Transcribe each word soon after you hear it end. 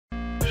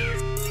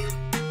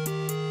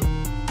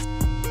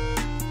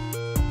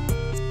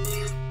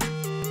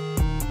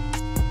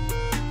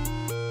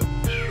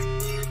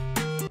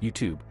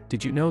YouTube,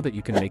 did you know that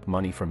you can make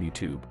money from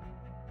YouTube?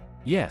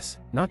 Yes,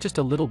 not just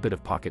a little bit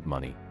of pocket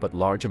money, but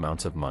large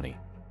amounts of money.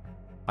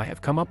 I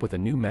have come up with a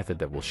new method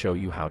that will show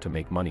you how to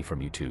make money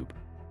from YouTube.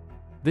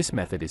 This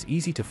method is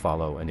easy to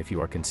follow, and if you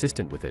are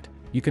consistent with it,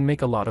 you can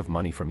make a lot of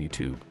money from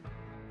YouTube.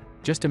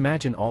 Just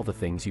imagine all the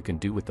things you can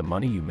do with the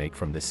money you make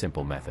from this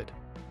simple method.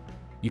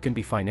 You can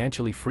be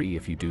financially free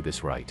if you do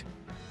this right.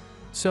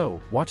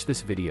 So, watch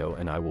this video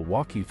and I will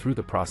walk you through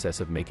the process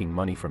of making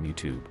money from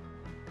YouTube.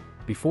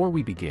 Before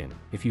we begin,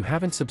 if you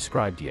haven't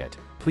subscribed yet,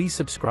 please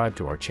subscribe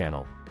to our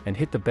channel, and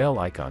hit the bell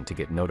icon to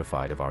get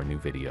notified of our new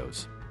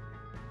videos.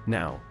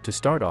 Now, to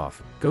start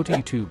off, go to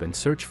YouTube and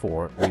search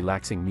for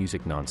relaxing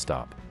music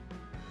non-stop.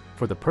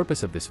 For the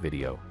purpose of this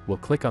video, we'll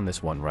click on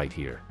this one right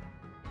here.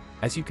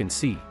 As you can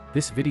see,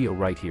 this video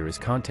right here is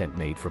content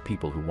made for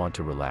people who want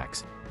to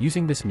relax,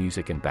 using this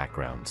music and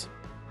backgrounds.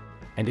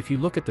 And if you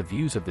look at the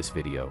views of this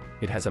video,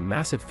 it has a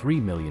massive 3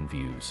 million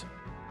views.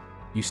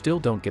 You still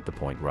don't get the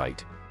point,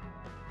 right?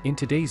 In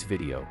today's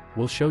video,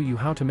 we'll show you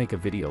how to make a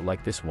video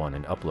like this one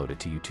and upload it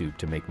to YouTube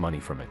to make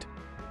money from it.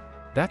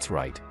 That's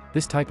right,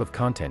 this type of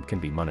content can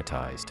be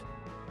monetized.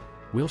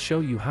 We'll show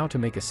you how to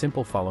make a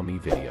simple follow me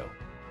video.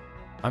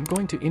 I'm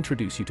going to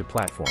introduce you to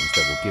platforms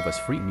that will give us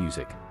free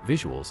music,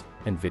 visuals,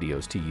 and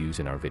videos to use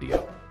in our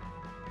video.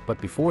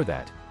 But before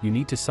that, you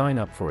need to sign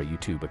up for a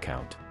YouTube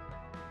account.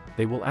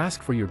 They will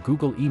ask for your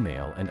Google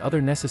email and other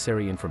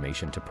necessary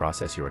information to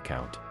process your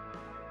account.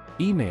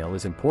 Email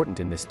is important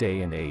in this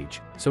day and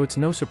age, so it's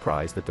no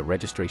surprise that the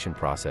registration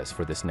process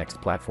for this next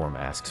platform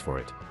asks for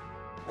it.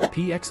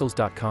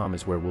 𝐿𝐥𝐸𝐤𝐞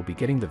is where we'll be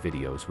getting the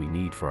videos we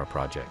need for our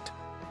project.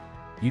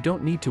 You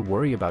don't need to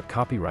worry about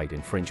copyright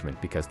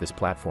infringement because this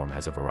platform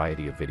has a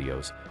variety of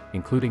videos,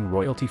 including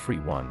royalty-free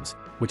ones,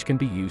 which can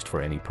be used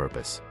for any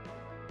purpose.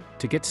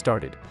 To get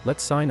started,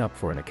 let's sign up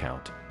for an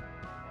account.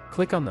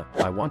 Click on the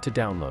I want to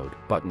download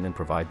button and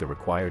provide the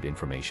required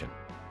information.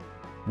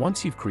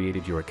 Once you've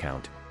created your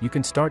account, you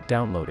can start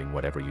downloading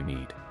whatever you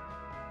need.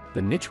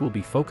 The niche we'll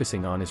be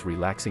focusing on is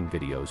relaxing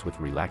videos with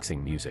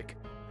relaxing music.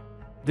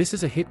 This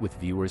is a hit with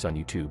viewers on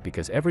YouTube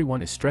because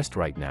everyone is stressed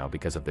right now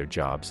because of their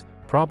jobs,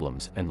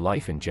 problems, and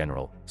life in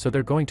general, so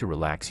they're going to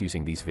relax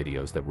using these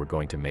videos that we're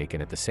going to make,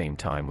 and at the same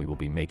time we will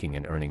be making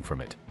and earning from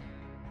it.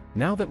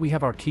 Now that we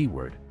have our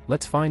keyword,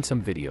 let's find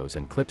some videos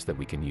and clips that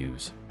we can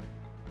use.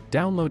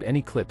 Download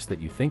any clips that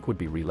you think would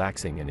be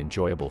relaxing and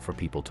enjoyable for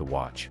people to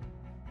watch.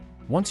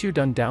 Once you're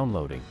done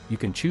downloading, you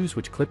can choose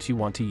which clips you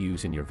want to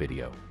use in your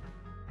video.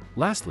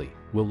 Lastly,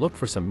 we'll look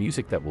for some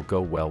music that will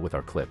go well with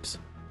our clips.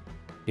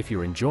 If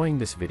you're enjoying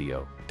this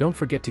video, don't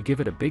forget to give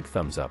it a big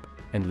thumbs up,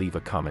 and leave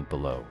a comment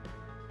below.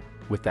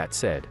 With that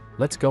said,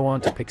 let's go on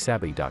to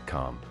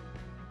𝐦𝐨𝐫𝐞.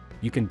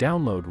 You can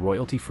download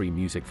royalty-free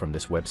music from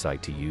this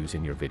website to use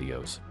in your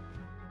videos.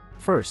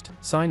 First,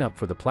 sign up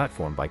for the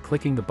platform by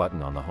clicking the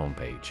button on the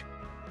homepage.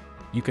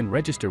 You can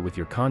register with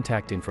your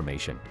contact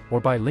information, or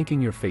by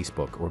linking your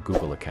Facebook or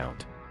Google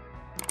account.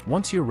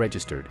 Once you're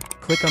registered,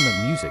 click on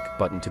the Music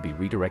button to be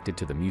redirected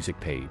to the music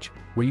page,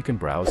 where you can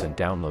browse and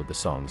download the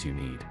songs you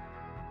need.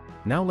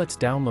 Now let's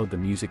download the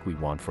music we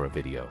want for a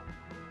video.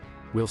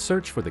 We'll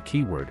search for the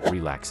keyword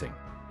relaxing.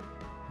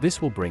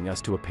 This will bring us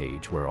to a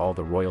page where all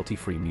the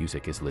royalty-free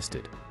music is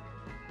listed.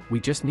 We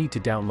just need to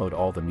download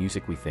all the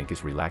music we think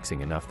is relaxing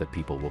enough that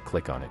people will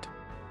click on it.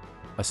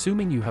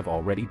 Assuming you have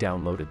already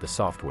downloaded the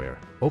software,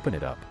 open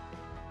it up.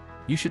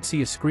 You should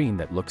see a screen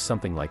that looks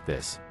something like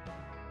this.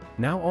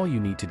 Now all you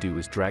need to do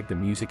is drag the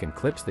music and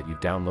clips that you've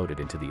downloaded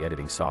into the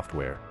editing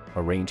software,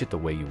 arrange it the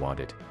way you want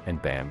it,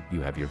 and bam,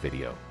 you have your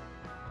video.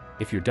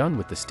 If you're done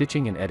with the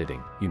stitching and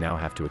editing, you now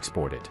have to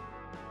export it.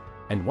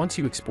 And once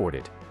you export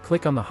it,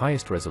 click on the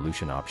highest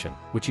resolution option,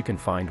 which you can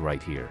find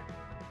right here.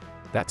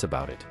 That's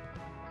about it.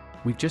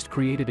 We've just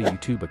created a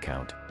YouTube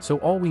account, so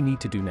all we need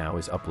to do now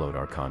is upload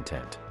our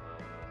content.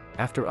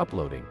 After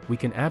uploading, we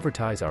can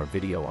advertise our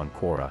video on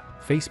Quora,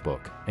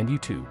 Facebook, and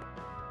YouTube.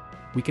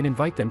 We can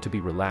invite them to be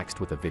relaxed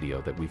with a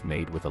video that we've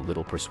made with a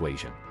little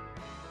persuasion.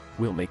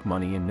 We'll make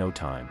money in no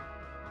time.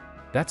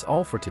 That's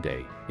all for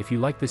today. If you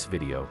like this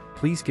video,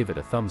 please give it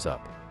a thumbs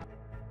up.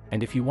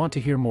 And if you want to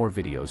hear more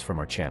videos from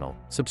our channel,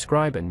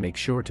 subscribe and make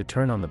sure to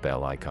turn on the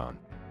bell icon.